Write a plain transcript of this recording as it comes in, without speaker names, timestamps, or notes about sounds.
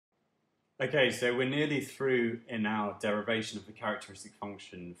Okay, so we're nearly through in our derivation of the characteristic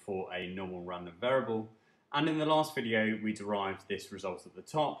function for a normal random variable. And in the last video, we derived this result at the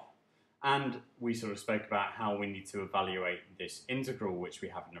top. And we sort of spoke about how we need to evaluate this integral which we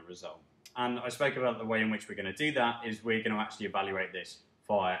have in the result. And I spoke about the way in which we're going to do that is we're going to actually evaluate this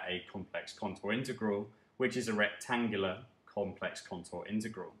via a complex contour integral, which is a rectangular complex contour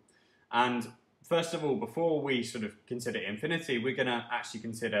integral. And first of all, before we sort of consider infinity, we're going to actually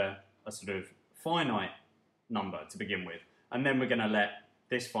consider a sort of finite number to begin with, and then we're going to let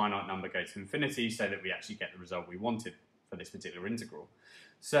this finite number go to infinity so that we actually get the result we wanted for this particular integral.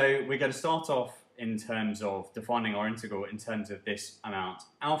 So we're going to start off in terms of defining our integral in terms of this amount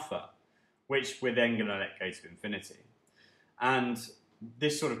alpha, which we're then going to let go to infinity. And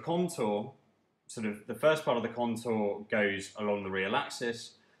this sort of contour, sort of the first part of the contour goes along the real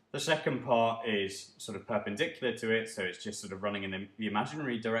axis. The second part is sort of perpendicular to it, so it's just sort of running in the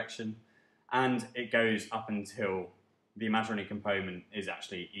imaginary direction, and it goes up until the imaginary component is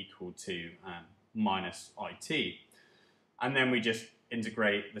actually equal to minus it. And then we just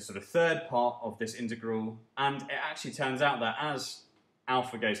integrate the sort of third part of this integral, and it actually turns out that as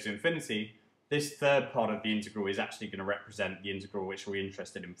alpha goes to infinity, this third part of the integral is actually going to represent the integral which we're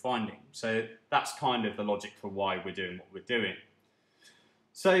interested in finding. So that's kind of the logic for why we're doing what we're doing.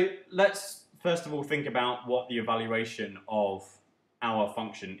 So let's first of all think about what the evaluation of our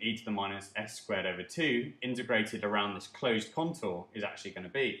function e to the minus s squared over 2 integrated around this closed contour is actually going to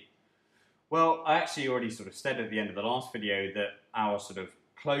be. Well, I actually already sort of said at the end of the last video that our sort of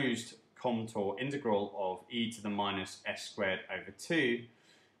closed contour integral of e to the minus s squared over 2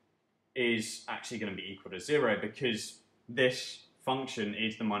 is actually going to be equal to 0 because this function e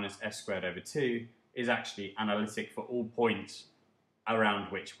to the minus s squared over 2 is actually analytic for all points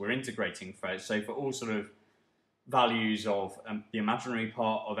around which we're integrating for. So for all sort of values of the imaginary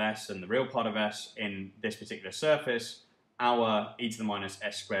part of s and the real part of s in this particular surface, our e to the minus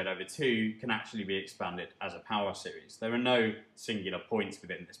s squared over 2 can actually be expanded as a power series. There are no singular points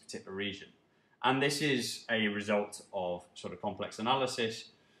within this particular region. And this is a result of sort of complex analysis.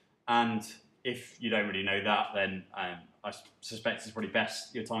 And if you don't really know that, then I suspect it's probably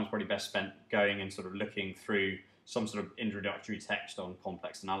best, your time is probably best spent going and sort of looking through some sort of introductory text on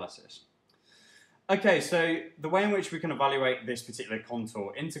complex analysis. Okay, so the way in which we can evaluate this particular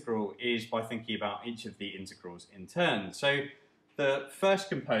contour integral is by thinking about each of the integrals in turn. So the first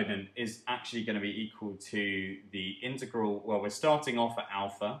component is actually going to be equal to the integral, well, we're starting off at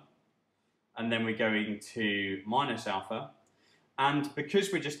alpha, and then we're going to minus alpha. And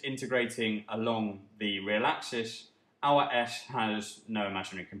because we're just integrating along the real axis, our s has no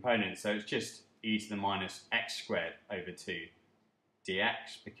imaginary component, so it's just e to the minus x squared over 2 dx,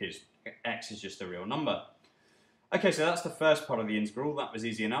 because x is just a real number. Okay, so that's the first part of the integral. That was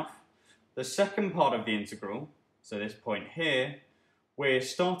easy enough. The second part of the integral, so this point here, we're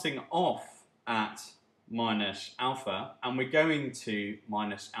starting off at minus alpha, and we're going to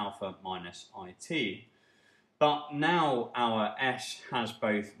minus alpha minus it. But now our s has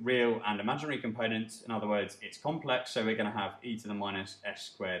both real and imaginary components. In other words, it's complex, so we're going to have e to the minus s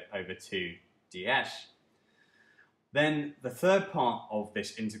squared over 2 ds. Then the third part of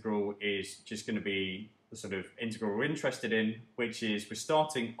this integral is just going to be the sort of integral we're interested in, which is we're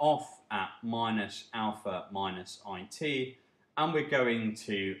starting off at minus alpha minus it, and we're going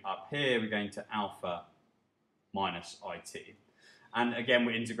to, up here, we're going to alpha minus it. And again,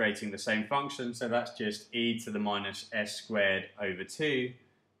 we're integrating the same function, so that's just e to the minus s squared over 2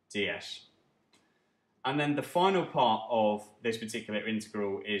 ds. And then the final part of this particular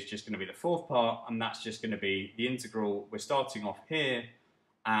integral is just going to be the fourth part, and that's just going to be the integral. We're starting off here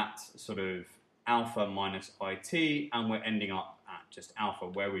at sort of alpha minus it, and we're ending up at just alpha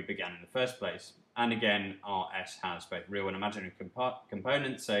where we began in the first place. And again, our s has both real and imaginary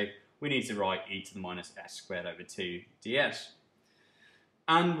components, so we need to write e to the minus s squared over 2 ds.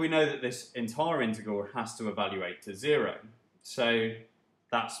 And we know that this entire integral has to evaluate to 0. So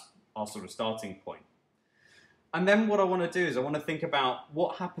that's our sort of starting point. And then what I want to do is I want to think about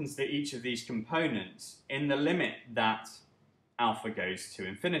what happens to each of these components in the limit that alpha goes to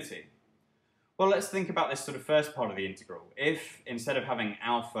infinity. Well, let's think about this sort of first part of the integral. If instead of having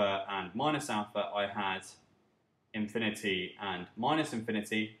alpha and minus alpha, I had infinity and minus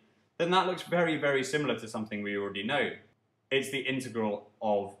infinity, then that looks very, very similar to something we already know. It's the integral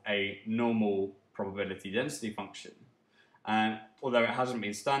of a normal probability density function, although it hasn't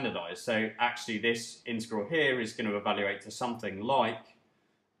been standardized. So actually this integral here is going to evaluate to something like,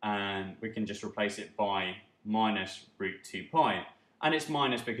 and we can just replace it by minus root 2 pi. And it's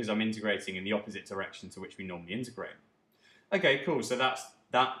minus because I'm integrating in the opposite direction to which we normally integrate. Okay, cool, so that's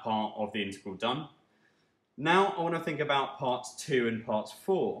that part of the integral done. Now I want to think about parts 2 and parts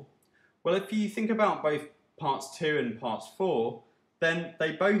 4. Well, if you think about both parts 2 and parts 4, then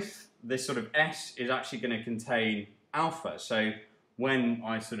they both, this sort of s is actually going to contain alpha. So when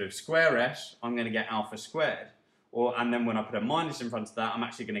I sort of square s, I'm going to get alpha squared. And then when I put a minus in front of that, I'm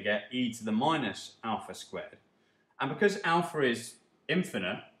actually going to get e to the minus alpha squared. And because alpha is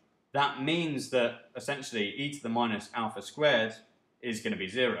infinite, that means that essentially e to the minus alpha squared is going to be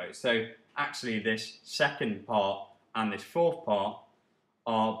 0. So actually this second part and this fourth part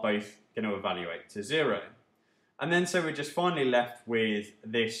are both going to evaluate to 0. And then so we're just finally left with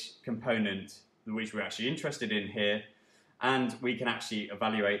this component which we're actually interested in here, and we can actually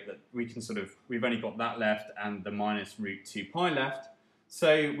evaluate that we've only got that left and the minus root 2 pi left.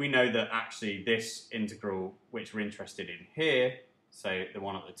 So we know that actually this integral which we're interested in here, so the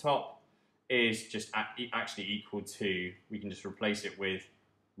one at the top, is just actually equal to, we can just replace it with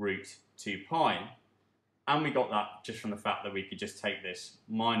root 2 pi. And we got that just from the fact that we could just take this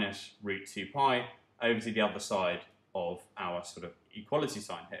minus root 2 pi over to the other side of our sort of equality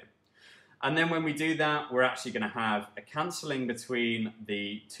sign here. And then when we do that, we're actually going to have a cancelling between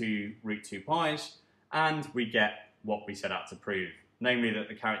the two root 2 pi's, and we get what we set out to prove, namely that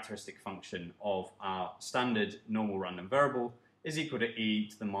the characteristic function of our standard normal random variable is equal to e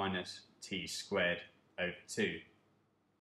to the minus t squared over 2.